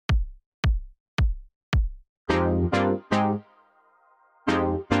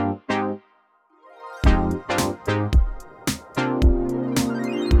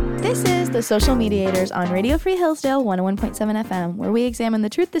This is the Social Mediators on Radio Free Hillsdale 101.7 FM, where we examine the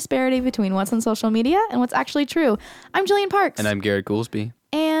truth disparity between what's on social media and what's actually true. I'm Jillian Parks. And I'm Garrett Goolsby.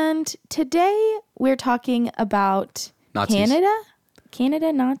 And today we're talking about Nazis.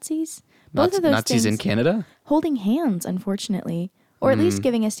 Canada, Nazis. Both of those Nazis things in Canada? holding hands, unfortunately, or at least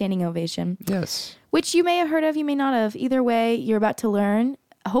giving a standing ovation. Yes. Which you may have heard of, you may not have. Either way, you're about to learn,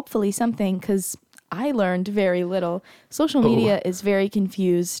 hopefully something, because I learned very little. Social media is very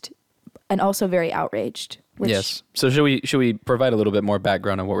confused and also very outraged. Yes. So should we provide a little bit more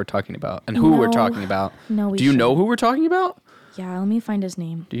background on what we're talking about and who we're talking about? No, we Do you know shouldn't. who we're talking about? Yeah, let me find his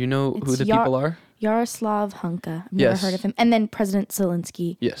name. Do you know who It's the people are? Yaroslav Hunka. I've never Yes. heard of him. And then President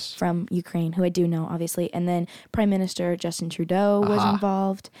Zelensky Yes. from Ukraine, who I do know, obviously. And then Prime Minister Justin Trudeau was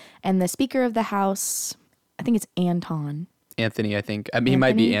involved. And the Speaker of the House, I think it's Anton. Anthony, I think. I mean,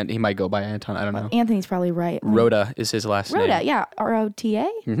 he might go by Anton. I don't know. Anthony's probably right. Rhoda is his last name. Rhoda, yeah. R-O-T-A?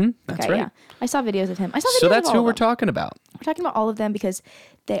 Mm-hmm. That's right. Yeah. I saw videos of him. I saw videos So that's of all who of we're them. talking about. We're talking about all of them because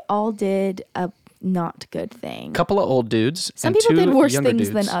they all did a not good thing. Couple of old dudes. Some and people two did worse younger things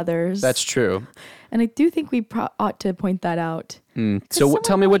dudes. than others. That's true. And I do think we ought to point that out. So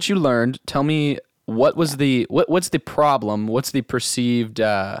tell me what you learned. Tell me what was what's the problem? What's the perceived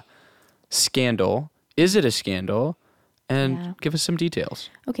scandal? Is it a scandal? And give us some details.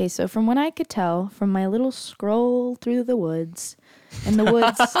 Okay, so from what I could tell from my little scroll through the woods, and the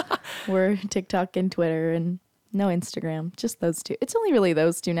woods were TikTok and Twitter and no Instagram, just those two. It's only really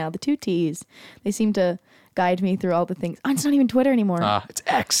those two now, the two T's. They seem to guide me through all the things. Oh, it's not even Twitter anymore. It's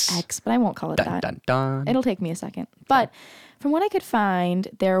X. X, but I won't call it that. Dun, dun. It'll take me a second. But from what I could find,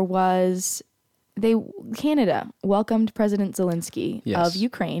 Canada welcomed President Zelensky of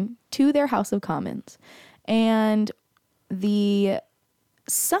Ukraine to their House of Commons. And the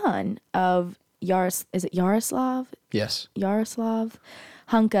son of Yaroslav? Yes. Yaroslav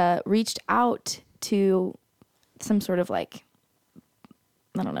Hunka reached out to some sort of I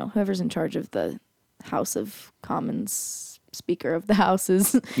don't know, whoever's in charge of the House of Commons, Speaker of the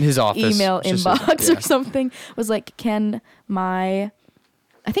House's his office email just inbox or something, was like, I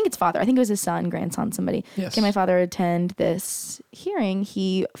think it's father. I think it was his son, grandson, somebody. Yes. Can my father attend this hearing?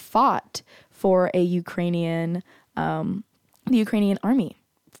 He fought for the Ukrainian army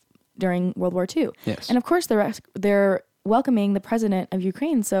during World War II. Yes. And of course, they're welcoming the president of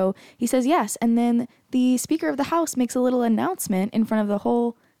Ukraine. So he says yes. And then the Speaker of the House makes a little announcement in front of the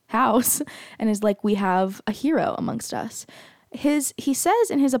whole House and is like, we have a hero amongst us. He says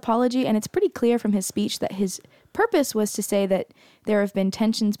in his apology, and it's pretty clear from his speech, that his purpose was to say that there have been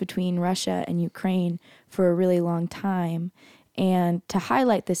tensions between Russia and Ukraine for a really long time, and to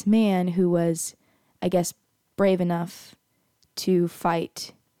highlight this man who was, I guess, brave enough to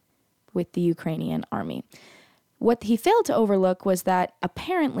fight with the Ukrainian army. What he failed to overlook was that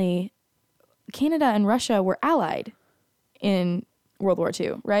apparently Canada and Russia were allied in World War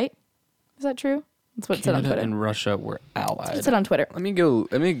II, right? Is that true? That's what it said on Twitter. Canada and Russia were allied. That's what it said on Twitter. Let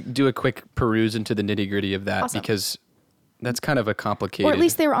me do a quick peruse into the nitty-gritty of that, because that's kind of a complicated... Or at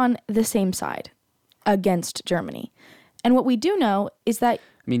least they were on the same side against Germany. And what we do know is that...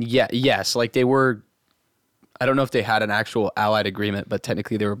 yes, like they were... I don't know if they had an actual allied agreement, but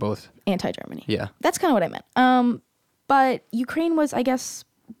technically they were both... anti-Germany. Yeah. That's kind of what I meant. But Ukraine was, I guess,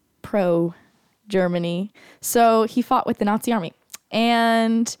 pro-Germany. So he fought with the Nazi army.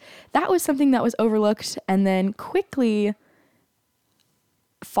 And that was something that was overlooked and then quickly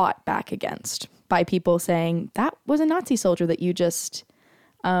fought back against by people saying, that was a Nazi soldier that you just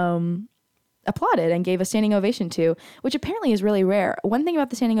applauded and gave a standing ovation to, which apparently is really rare. One thing about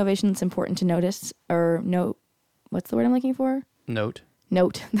the standing ovation that's important to notice, or note, what's the word I'm looking for? Note.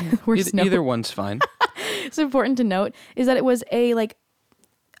 Either one's fine. It's important to note is that it was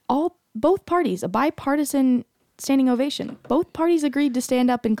both parties, a bipartisan standing ovation. Both parties agreed to stand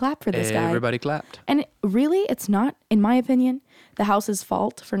up and clap for this guy. Everybody clapped. And really, it's not, in my opinion, the House's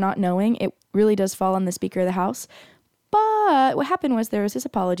fault for not knowing. It really does fall on the Speaker of the House. But what happened was there was this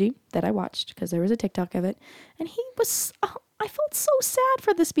apology that I watched because there was a TikTok of it. And I felt so sad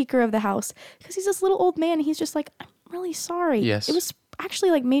for the Speaker of the House because he's this little old man. And he's just like, I'm really sorry. Yes. It was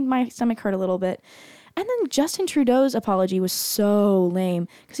actually made my stomach hurt a little bit. And then Justin Trudeau's apology was so lame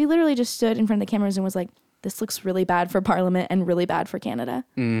because he literally just stood in front of the cameras and was like, this looks really bad for Parliament and really bad for Canada.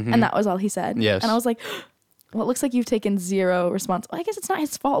 Mm-hmm. And that was all he said. Yes. And I was like, well, it looks like you've taken zero response. Well, I guess it's not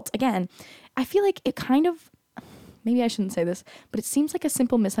his fault. Again, I feel like it kind of, maybe I shouldn't say this, but it seems like a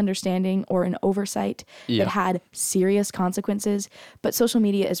simple misunderstanding or an oversight that had serious consequences. But social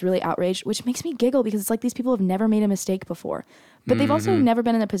media is really outraged, which makes me giggle because it's like these people have never made a mistake before. But they've also never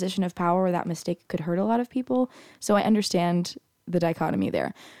been in a position of power where that mistake could hurt a lot of people. So I understand the dichotomy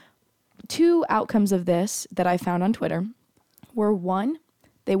there. two outcomes of this that I found on Twitter were, one,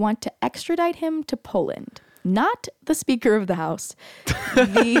 they want to extradite him to Poland, not the Speaker of the House,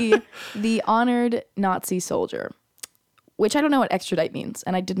 the honored Nazi soldier, which I don't know what extradite means,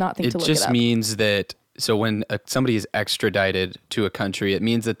 and I did not think to look it up. It just means that, so when somebody is extradited to a country, it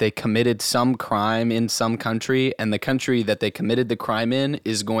means that they committed some crime in some country, and the country that they committed the crime in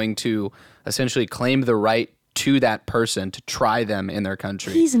is going to essentially claim the right to that person to try them in their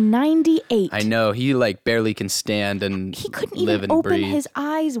country. He's 98. I know. He like barely can stand and He couldn't live even and open breathe. his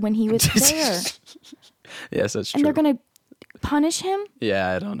eyis when he was there. Yes, that's true. And they're going to punish him? Yeah,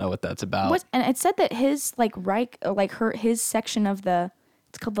 I don't know what that's about. And it said that his like Reich, like his section of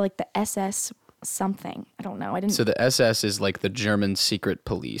it's called like the SS something. I don't know. I didn't. So the SS is like the German secret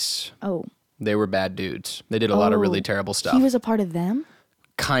police. Oh. They were bad dudes. They did a lot of really terrible stuff. He was a part of them?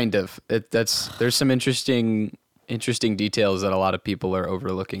 Kind of. There's some interesting details that a lot of people are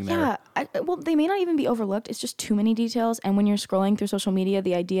overlooking there. Yeah. Well, they may not even be overlooked. It's just too many details. And when you're scrolling through social media,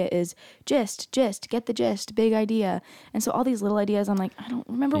 the idea is gist, get the gist, big idea. And so all these little ideas, I'm like, I don't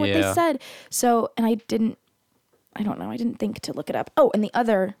remember what they said. So, and I don't know. I didn't think to look it up. Oh, and the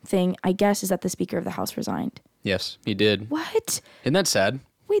other thing, I guess, is that the Speaker of the House resigned. Yes, he did. What? Isn't that sad?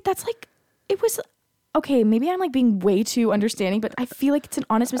 Wait, that's like, it was... Okay, maybe I'm like being way too understanding, but I feel like it's an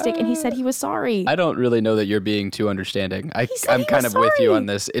honest mistake, and he said he was sorry. I don't really know that you're being too understanding. I'm kind of sorry. with you on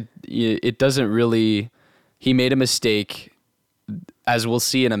this. It doesn't really... He made a mistake. As we'll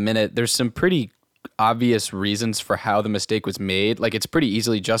see in a minute, there's some pretty obvious reasons for how the mistake was made. Like, it's pretty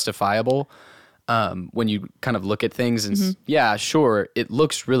easily justifiable when you kind of look at things. And yeah, sure, it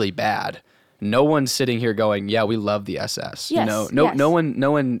looks really bad. No one's sitting here going, yeah, we love the SS. Yes, No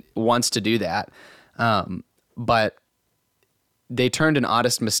one wants to do that. But they turned an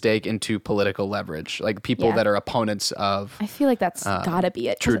honest mistake into political leverage, like people that are opponents of. I feel like that's gotta be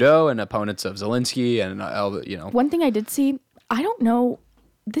it. Trudeau and opponents of Zelensky and One thing I did see, I don't know,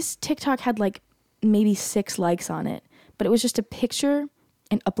 this TikTok had like maybe 6 likes on it, but it was just a picture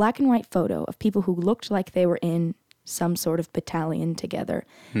and a black and white photo of people who looked like they were in some sort of battalion together,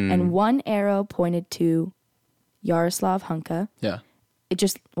 and one arrow pointed to Yaroslav Hunka. Yeah. It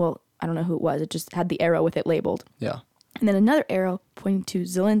just, well, I don't know who it was. It just had the arrow with it labeled. Yeah. And then another arrow pointing to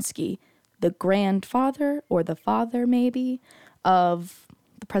Zelensky, the grandfather or the father maybe of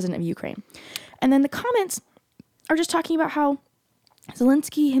the president of Ukraine. And then the comments are just talking about how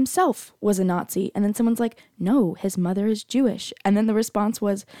Zelensky himself was a Nazi. And then someone's like, no, his mother is Jewish. And then the response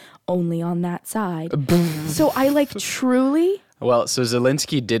was, only on that side. So I like truly... Well, so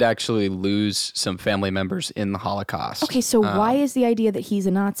Zelensky did actually lose some family members in the Holocaust. Okay, so why is the idea that he's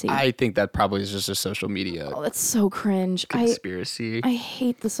a Nazi? I think that probably is just a social media Oh, that's so cringe. conspiracy. I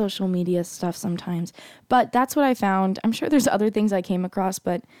hate the social media stuff sometimes. But that's what I found. I'm sure there's other things I came across,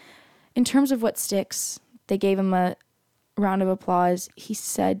 but in terms of what sticks, they gave him a round of applause. He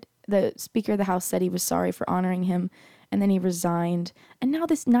said, the Speaker of the House said he was sorry for honoring him, and then he resigned. And now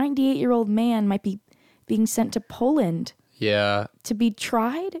this 98-year-old man might be being sent to Poland. Yeah. To be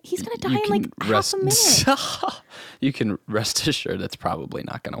tried? He's going to die in like half a minute. You can rest assured that's probably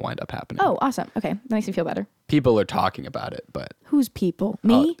not going to wind up happening. Oh, awesome. Okay. That makes me feel better. People are talking about it, but... Who's people?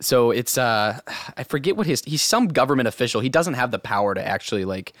 Me? So it's, I forget what he's some government official. He doesn't have the power to actually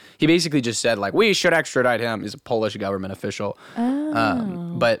like, he basically just said like, we should extradite him. He's a Polish government official.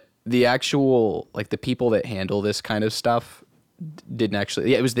 Oh. But the actual, like the people that handle this kind of stuff didn't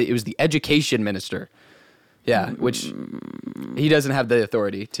actually, it was the education minister. Yeah, which he doesn't have the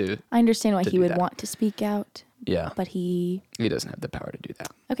authority to. I understand why he would want to speak out. Yeah. But he doesn't have the power to do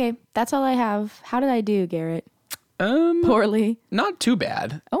that. Okay, that's all I have. How did I do, Garrett? Poorly. Not too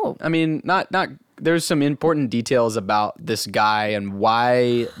bad. Oh. I mean, not there's some important details about this guy and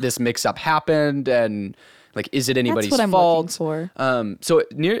why this mix-up happened and like is it anybody's That's what fault? I'm looking for. So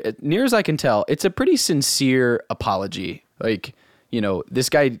near as I can tell, it's a pretty sincere apology. Like, this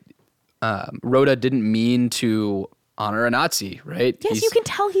guy Rhoda didn't mean to honor a Nazi, right? Yes, you can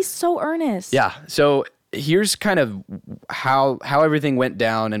tell he's so earnest. Yeah. So here's kind of how everything went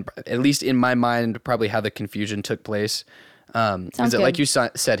down, and at least in my mind, probably how the confusion took place. Is that, like you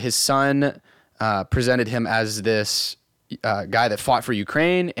said, his son presented him as this guy that fought for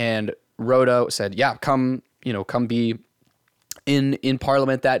Ukraine, and Rhoda said, "Yeah, come be in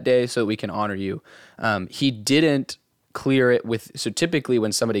Parliament that day so that we can honor you." He didn't clear it with, so typically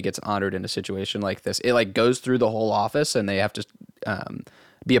when somebody gets honored in a situation like this, it like goes through the whole office and they have to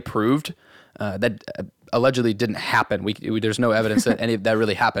be approved. That allegedly didn't happen. There's no evidence that any of that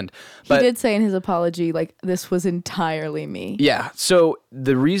really happened. But he did say in his apology, like, this was entirely me. Yeah. So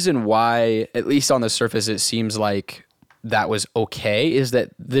the reason why, at least on the surface, it seems like that was okay is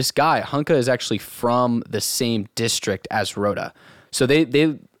that this guy, Hunka, is actually from the same district as Rhoda. So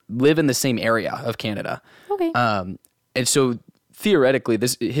they live in the same area of Canada. Okay. And so theoretically,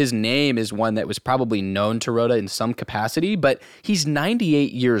 his name is one that was probably known to Rhoda in some capacity, but he's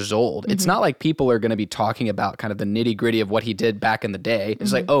 98 years old. It's not like people are going to be talking about kind of the nitty gritty of what he did back in the day.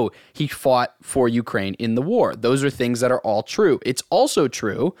 It's like, oh, he fought for Ukraine in the war. Those are things that are all true. It's also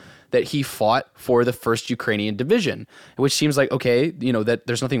true that he fought for the 1st Ukrainian Division, which seems like, okay, that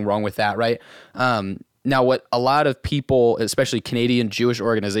there's nothing wrong with that, right? Now, what a lot of people, especially Canadian Jewish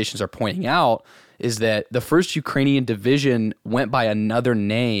organizations, are pointing out is that the 1st Ukrainian Division went by another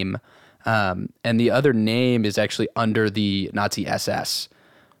name, and the other name is actually under the Nazi SS.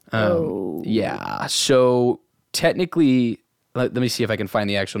 Yeah. So technically, let me see if I can find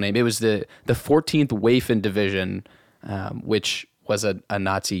the actual name. It was the 14th Waffen Division, which was a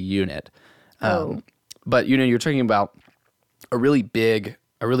Nazi unit. But you're talking about a really big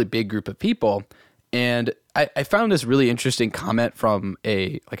group of people. And I found this really interesting comment from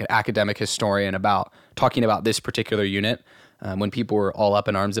an academic historian about talking about this particular unit when people were all up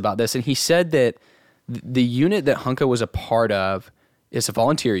in arms about this. And he said that the unit that Hunka was a part of is a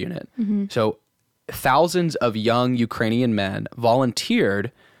volunteer unit. So thousands of young Ukrainian men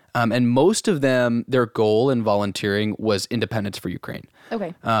volunteered, and most of them, their goal in volunteering was independence for Ukraine.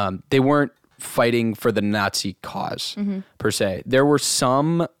 Okay. They weren't fighting for the Nazi cause per se. There were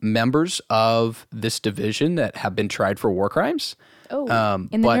some members of this division that have been tried for war crimes. In the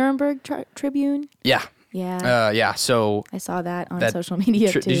Nuremberg Tribune? Yeah. Yeah. So I saw that on social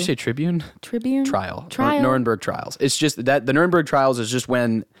media too. Did you say Tribune? Tribune? Trial. Nuremberg trials. It's just that the Nuremberg trials is just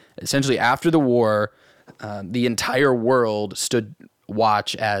when essentially after the war, the entire world stood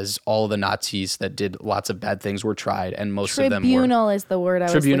watch as all of the Nazis that did lots of bad things were tried, and most of them were... Tribunal is the word I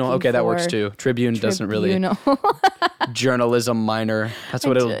was looking for. Okay, that works too. Tribune doesn't really... Journalism minor. That's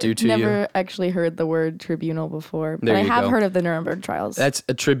what it'll do to you. I've never actually heard the word tribunal before, but I have heard of the Nuremberg trials. That's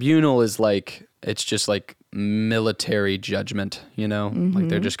a tribunal is like, it's just like military judgment, like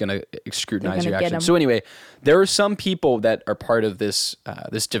they're just going to scrutinize your actions. So anyway, there are some people that are part of this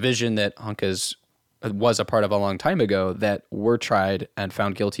this division that Hunka was a part of a long time ago that were tried and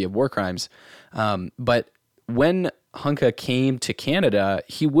found guilty of war crimes. But when Hunka came to Canada,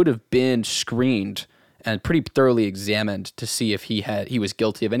 he would have been screened and pretty thoroughly examined to see if he was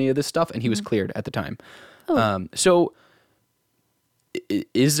guilty of any of this stuff, and he was cleared at the time. So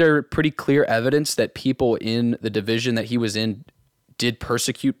is there pretty clear evidence that people in the division that he was in did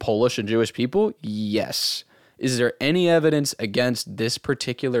persecute Polish and Jewish people? Yes. Is there any evidence against this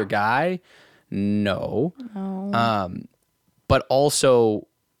particular guy? No. But also,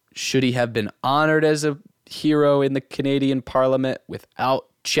 should he have been honored as a hero in the Canadian Parliament without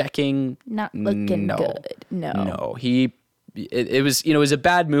checking? Not looking good. No. It was a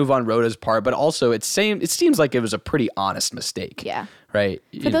bad move on Rhoda's part, but also it seems like it was a pretty honest mistake. Yeah. Right.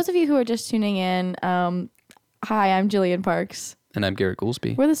 For those of you who are just tuning in, hi, I'm Jillian Parks. And I'm Garrett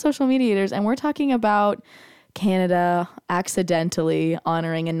Goolsby. We're the Social Mediators, and we're talking about Canada accidentally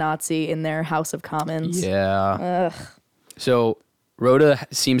honoring a Nazi in their House of Commons. Yeah. Ugh. So Rhoda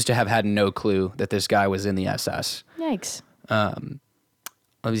seems to have had no clue that this guy was in the SS. Yikes. Let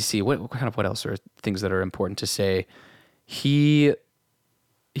me see. What else are things that are important to say? He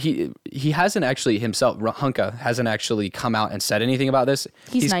hasn't actually himself, Hunka hasn't actually come out and said anything about this.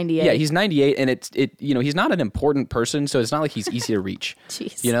 He's 98. Yeah, he's 98, and he's not an important person, so it's not like he's easy to reach.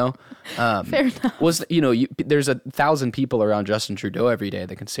 Jeez. Fair enough. There's 1,000 people around Justin Trudeau every day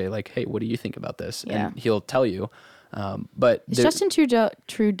that can say like, "Hey, what do you think about this?" Yeah. And he'll tell you. But is Justin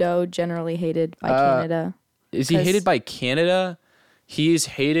Trudeau generally hated by Canada? Is he hated by Canada? He's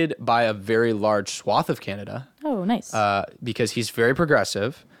hated by a very large swath of Canada. Oh, nice. Because he's very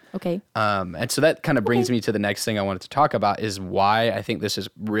progressive. Okay. And so that kind of brings me to the next thing I wanted to talk about is why I think this is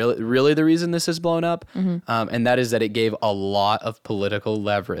really the reason this has blown up. And that is that it gave a lot of political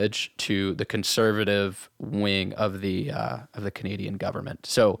leverage to the conservative wing of the Canadian government.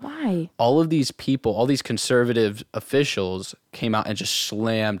 So why? All of these people, all these conservative officials came out and just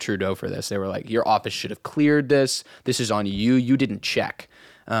slammed Trudeau for this. They were like, your office should have cleared this. This is on you. You didn't check.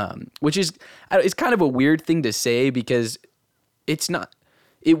 Which is, it's kind of a weird thing to say because it's not.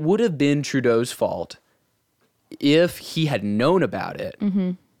 It would have been Trudeau's fault if he had known about it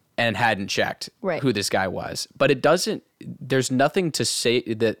and hadn't checked who this guy was. But it doesn't, there's nothing to say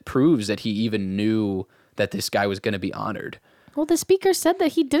that proves that he even knew that this guy was going to be honored. Well, the speaker said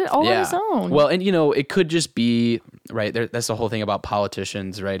that he did it all on his own. Well, and it could just be, right, that's the whole thing about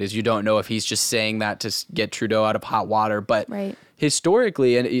politicians, right, is you don't know if he's just saying that to get Trudeau out of hot water, but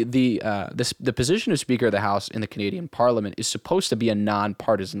historically, and the position of Speaker of the House in the Canadian Parliament is supposed to be a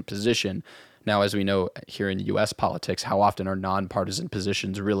nonpartisan position. Now, as we know here in U.S. politics, how often are nonpartisan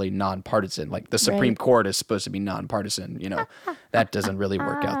positions really nonpartisan? Like the Supreme Court is supposed to be nonpartisan. That doesn't really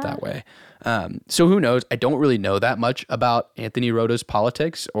work out that way. So who knows? I don't really know that much about Anthony Rota's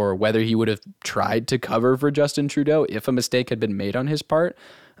politics or whether he would have tried to cover for Justin Trudeau if a mistake had been made on his part.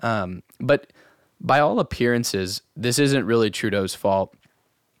 But by all appearances, this isn't really Trudeau's fault.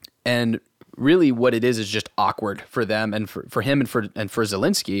 And really what it is just awkward for them and for him and for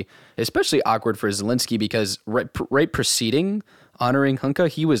Zelensky, especially awkward for Zelensky because right preceding honoring Hunka,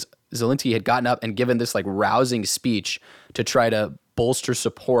 Zelensky had gotten up and given this like rousing speech to try to bolster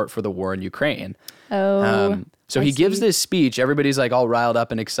support for the war in Ukraine. So he gives this speech. Everybody's like all riled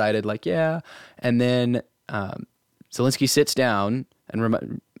up and excited, like, yeah. And then Zelensky sits down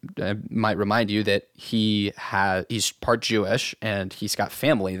and I might remind you that he's part Jewish and he's got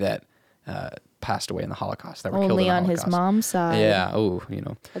family that passed away in the Holocaust, that were killed in the Holocaust. Only on his mom's side. Yeah.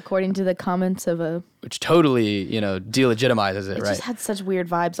 According to the comments of which totally, delegitimizes it, right? It just had such weird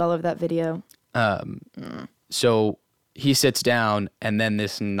vibes all over that video. So he sits down and then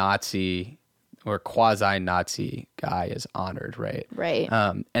this Nazi or quasi-Nazi guy is honored, right? Right.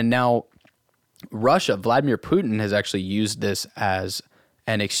 And now Vladimir Putin has actually used this as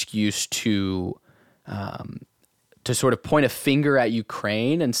an excuse to sort of point a finger at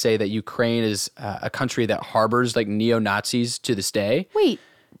Ukraine and say that Ukraine is a country that harbors like neo-Nazis to this day. Wait,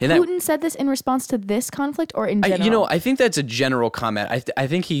 Putin said this in response to this conflict or in general? I think that's a general comment. I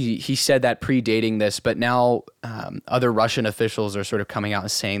think he said that predating this, but now other Russian officials are sort of coming out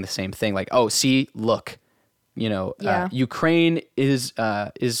and saying the same thing. Like, oh, see, look, Ukraine is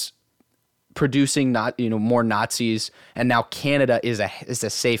producing more Nazis, and now Canada is a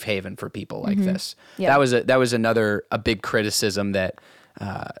safe haven for people like this. Yeah. That was another big criticism that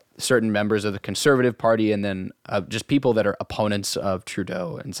certain members of the Conservative Party and then just people that are opponents of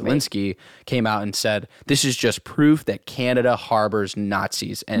Trudeau and Zelensky came out and said this is just proof that Canada harbors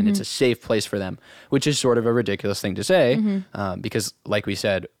Nazis and it's a safe place for them, which is sort of a ridiculous thing to say because, like we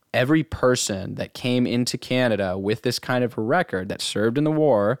said, every person that came into Canada with this kind of a record that served in the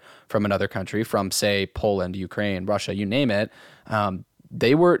war from another country, from say Poland, Ukraine, Russia, you name it,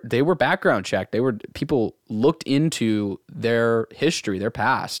 they were background checked. People looked into their history, their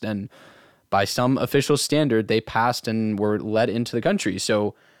past, and by some official standard, they passed and were let into the country.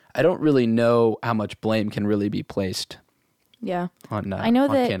 So I don't really know how much blame can really be placed. Yeah, on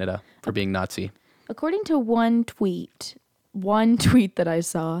Canada for being Nazi. According to one tweet that I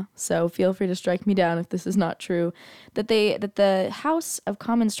saw, so feel free to strike me down if this is not true, that the House of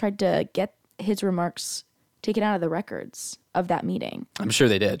Commons tried to get his remarks taken out of the records of that meeting. I'm sure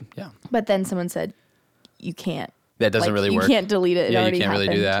they did, yeah. But then someone said, you can't. That doesn't really work. You can't delete it. It already you can't happened.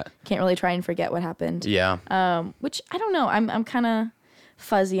 really do that. Can't really try and forget what happened. Yeah. Which, I don't know. I'm kind of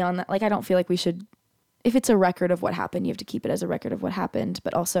fuzzy on that. Like, I don't feel like we should, if it's a record of what happened, you have to keep it as a record of what happened.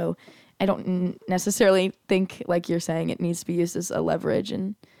 But also, I don't necessarily think, like you're saying, it needs to be used as a leverage.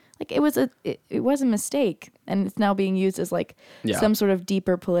 And like it was a mistake, and it's now being used as like some sort of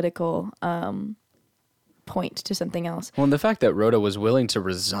deeper political point to something else. Well, and the fact that Rota was willing to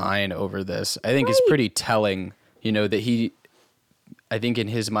resign over this, I think is pretty telling. That I think in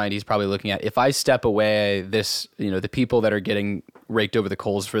his mind, he's probably looking at, if I step away, this, the people that are getting raked over the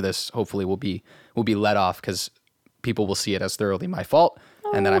coals for this, hopefully will be let off because people will see it as thoroughly my fault,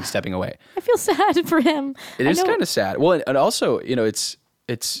 and then I'm stepping away. I feel sad for him. It is kind of sad. Well, and also,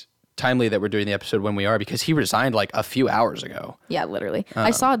 it's timely that we're doing the episode when we are, because he resigned like a few hours ago. Yeah, literally.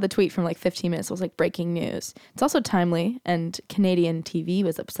 I saw the tweet from like 15 minutes. It was like breaking news. It's also timely, and Canadian TV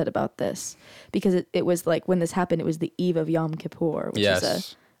was upset about this because it was like when this happened, it was the eve of Yom Kippur, which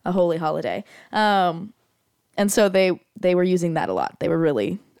is a holy holiday. And so they were using that a lot. They were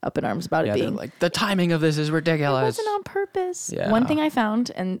really up in arms about it being like, the timing of this is ridiculous. It wasn't on purpose. Yeah. One thing I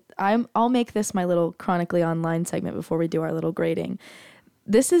found, and I'll make this my little chronically online segment before we do our little grading.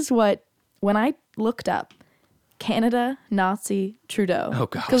 This is when I looked up Canada, Nazi, Trudeau. Oh,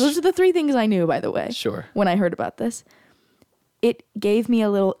 gosh. Because those are the three things I knew, by the way. Sure. When I heard about this. It gave me a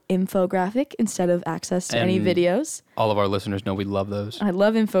little infographic instead of access to any videos. All of our listeners know we love those. I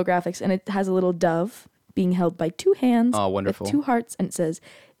love infographics, and it has a little dove being held by two hands. Oh, wonderful. With two hearts, and it says,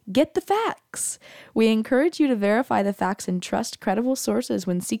 "Get the facts. We encourage you to verify the facts and trust credible sources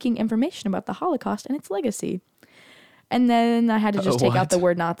when seeking information about the Holocaust and its legacy." And then I had to just take out the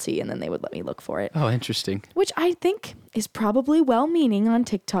word Nazi, and then they would let me look for it. Oh, interesting. Which I think is probably well-meaning on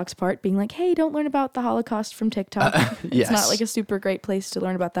TikTok's part, being like, hey, don't learn about the Holocaust from TikTok. It's not like a super great place to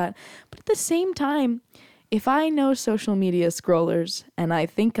learn about that. But at the same time, if I know social media scrollers, and I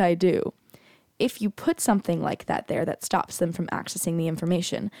think I do, if you put something like that there that stops them from accessing the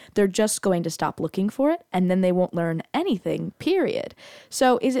information, they're just going to stop looking for it, and then they won't learn anything, period.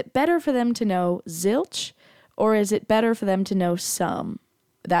 So is it better for them to know zilch, or is it better for them to know some?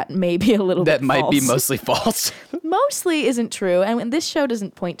 That may be a little bit That might false. be mostly false. Mostly isn't true, and this show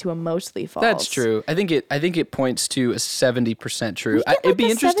doesn't point to a mostly false. That's true. I think it points to a 70% true. It'd be a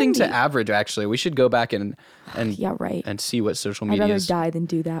interesting 70. to average, actually. We should go back and yeah, right. and see what social I'd rather media's die than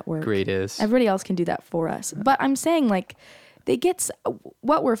do that work. grade is. Everybody else can do that for us. But I'm saying, like,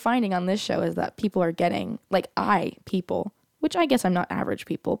 what we're finding on this show is that people are getting, like, people, which I guess I'm not average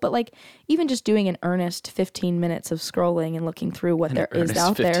people, but, like, even just doing an earnest 15 minutes of scrolling and looking through what there is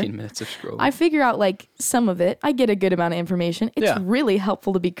out 15 minutes of scrolling. I figure out, like, some of it. I get a good amount of information. It's really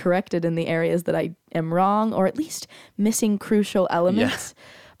helpful to be corrected in the areas that I am wrong, or at least missing crucial elements. Yeah.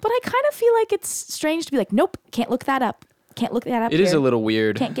 But I kind of feel like it's strange to be like, nope, can't look that up. Can't look that up. It is a little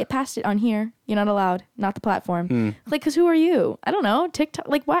weird. Can't get past it on here. You're not allowed. Not the platform. Like, because who are you? I don't know. TikTok.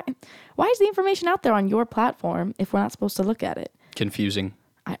 Like, why is the information out there on your platform if we're not supposed to look at it? Confusing.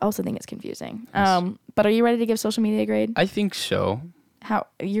 I also think it's confusing. Yes. But are you ready to give social media a grade? I think so. How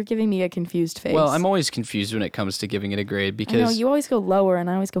you're giving me a confused face. Well, I'm always confused when it comes to giving it a grade because I know, you always go lower and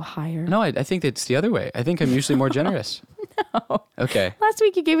I always go higher. No, I think it's the other way. I think I'm usually more generous. No. Okay. Last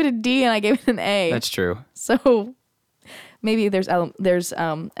week you gave it a D and I gave it an A. That's true. So maybe there's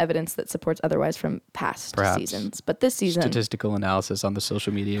evidence that supports otherwise from past seasons. But this season... Statistical analysis on the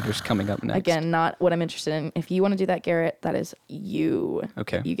social mediators coming up next. Again, not what I'm interested in. If you want to do that, Garrett, that is you.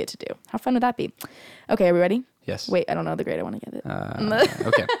 Okay. You get to do. How fun would that be? Okay, are we ready? Yes. Wait, I don't know the grade I want to give it.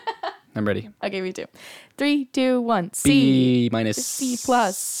 Okay. I'm ready. I'll give you 2. 3, 2, 1. C minus. C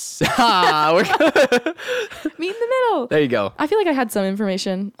plus. Meet in the middle. There you go. I feel like I had some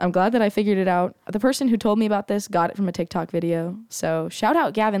information. I'm glad that I figured it out. The person who told me about this got it from a TikTok video. So shout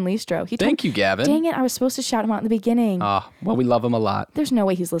out Gavin Listro. Thank you, Gavin. Dang it, I was supposed to shout him out in the beginning. Well, we love him a lot. There's no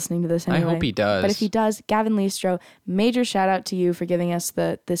way he's listening to this anyway. I hope he does. But if he does, Gavin Listro, major shout out to you for giving us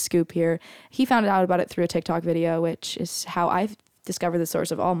the scoop here. He found out about it through a TikTok video, which is how I discovered the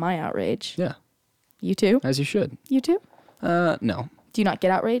source of all my outrage. Yeah. You too? As you should. You too? No. Do you not get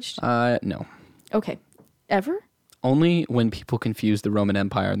outraged? No. Okay. Ever? Only when people confuse the Roman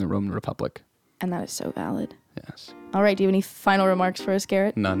Empire and the Roman Republic. And that is so valid. Yes. All right. Do you have any final remarks for us,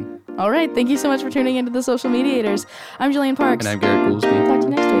 Garrett? None. All right. Thank you so much for tuning into the Social Mediators. I'm Jillian Parks. And I'm Garrett Goolsby. Talk to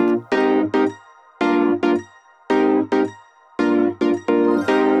you next week.